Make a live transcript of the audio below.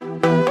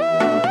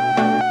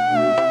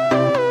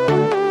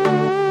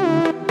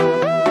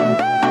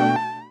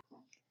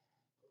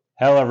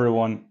Hello,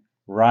 everyone.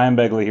 Ryan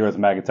Begley here with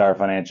McIntyre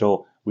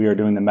Financial. We are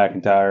doing the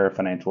McIntyre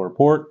Financial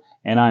Report,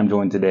 and I'm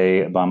joined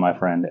today by my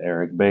friend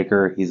Eric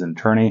Baker. He's an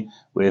attorney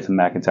with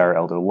McIntyre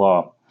Elder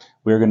Law.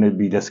 We're going to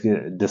be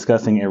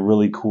discussing a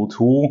really cool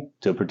tool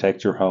to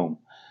protect your home.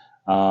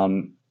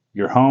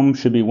 Your home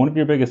should be one of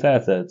your biggest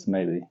assets,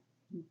 maybe,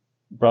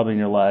 probably in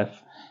your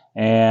life.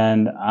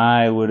 And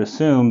I would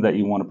assume that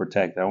you want to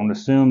protect that. I would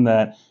assume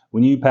that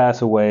when you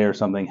pass away or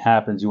something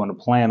happens, you want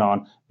to plan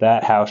on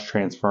that house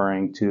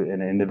transferring to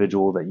an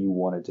individual that you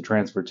want it to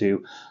transfer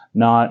to,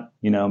 not,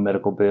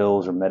 medical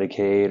bills or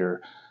Medicaid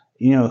or,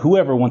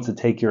 whoever wants to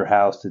take your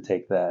house to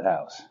take that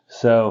house.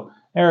 So,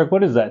 Eric,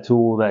 what is that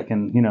tool that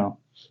can,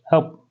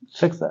 help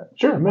fix that?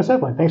 Sure, most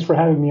definitely. Thanks for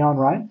having me on,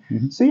 Ryan.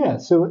 Mm-hmm.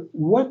 So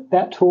what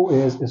that tool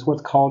is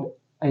what's called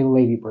a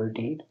ladybird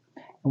deed.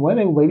 And what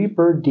a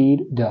ladybird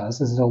deed does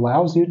is it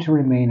allows you to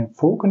remain in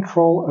full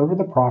control over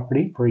the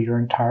property for your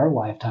entire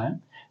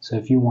lifetime. So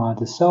if you wanted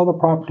to sell the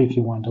property, if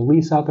you wanted to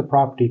lease out the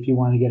property, if you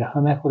want to get a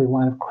home equity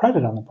line of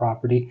credit on the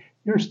property,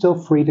 you're still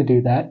free to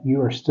do that.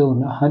 You are still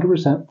in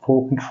 100%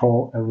 full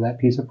control over that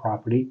piece of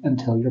property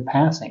until your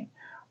passing.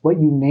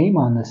 What you name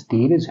on this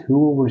deed is who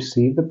will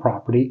receive the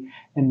property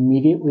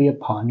immediately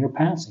upon your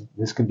passing.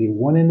 This could be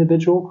one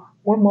individual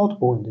or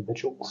multiple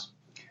individuals.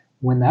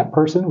 When that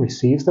person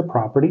receives the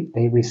property,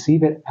 they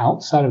receive it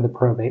outside of the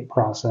probate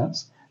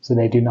process, so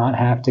they do not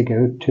have to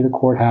go to the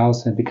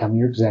courthouse and become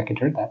your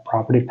executor. That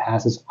property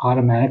passes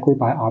automatically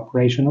by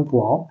operation of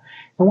law.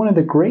 And one of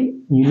the great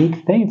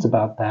unique things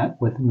about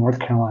that with North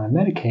Carolina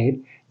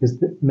Medicaid is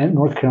that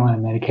North Carolina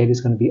Medicaid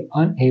is going to be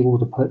unable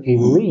to put a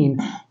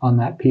lien on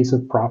that piece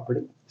of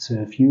property. So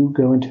if you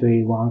go into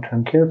a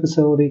long-term care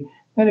facility,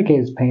 Medicaid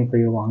is paying for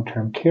your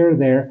long-term care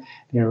there.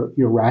 You're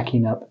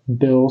racking up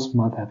bills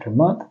month after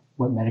month.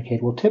 What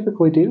Medicaid will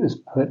typically do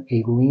is put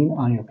a lien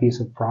on your piece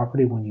of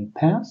property when you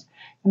pass,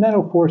 and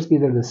that'll force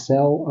either the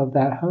sale of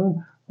that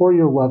home or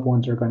your loved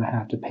ones are going to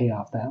have to pay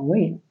off that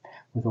lien.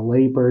 With a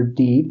ladybird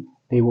deed,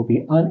 they will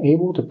be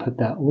unable to put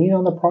that lien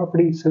on the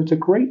property, so it's a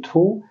great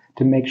tool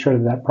to make sure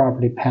that that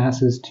property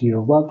passes to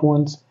your loved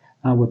ones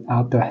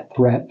without the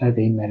threat of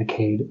a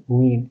Medicaid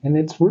lien. And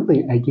it's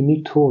really a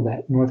unique tool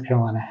that North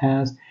Carolina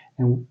has,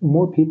 and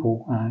more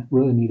people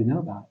really need to know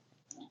about it.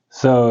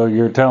 So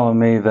you're telling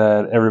me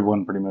that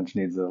everyone pretty much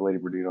needs a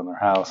ladybird deed on their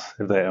house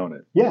if they own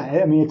it. Yeah,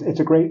 I mean, it's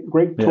a great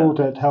tool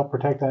to help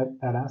protect that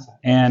asset.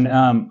 And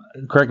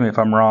correct me if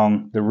I'm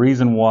wrong, the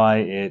reason why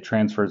it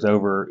transfers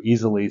over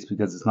easily is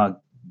because it's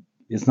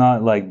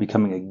not like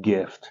becoming a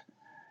gift.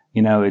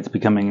 It's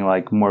becoming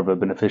like more of a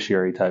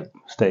beneficiary type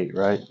state,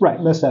 right? Right,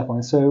 most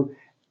definitely. So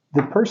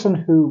the person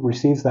who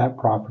receives that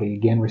property,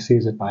 again,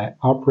 receives it by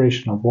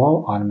operation of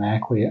law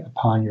automatically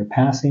upon your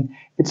passing.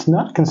 It's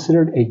not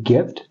considered a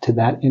gift to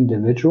that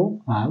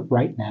individual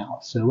right now.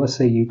 So let's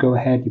say you go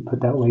ahead, you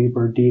put that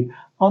ladybird deed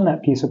on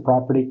that piece of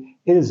property.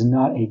 It is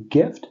not a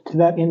gift to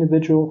that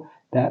individual.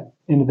 That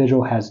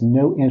individual has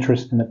no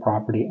interest in the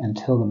property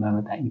until the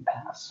moment that you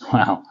pass.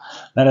 Wow,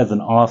 that is an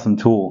awesome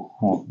tool.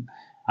 Well,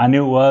 I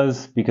knew it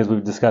was because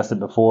we've discussed it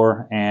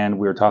before, and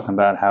we were talking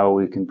about how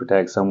we can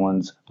protect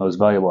someone's most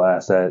valuable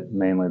asset,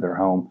 mainly their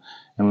home.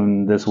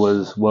 And this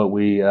was what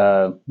we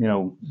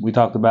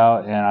talked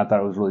about, and I thought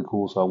it was really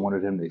cool. So I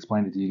wanted him to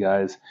explain it to you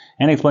guys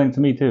and explain it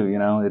to me too.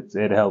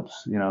 It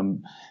helps.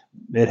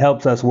 It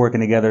helps us working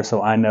together.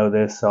 So I know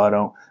this, so I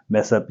don't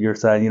mess up your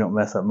side, you don't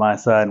mess up my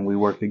side, and we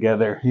work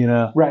together.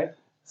 Right.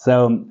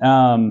 So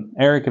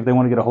Eric, if they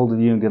want to get a hold of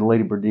you and get a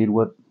ladybird deed,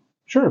 what?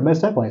 Sure,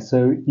 most definitely.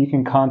 So you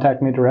can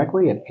contact me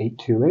directly at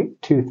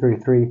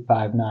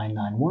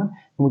 828-233-5991, and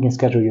we can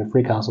schedule you a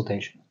free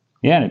consultation.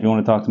 Yeah, and if you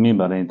want to talk to me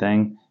about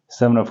anything,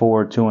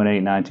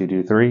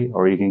 704-218-9223,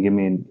 or you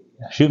can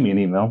shoot me an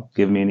email,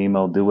 give me an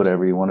email, do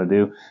whatever you want to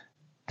do.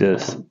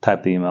 Just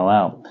type the email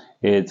out.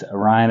 It's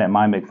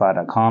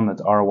ryan@mymcfi.com.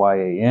 That's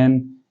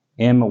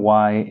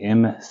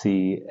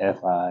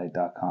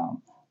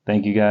RyanMymcfi.com.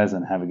 Thank you guys,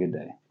 and have a good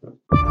day.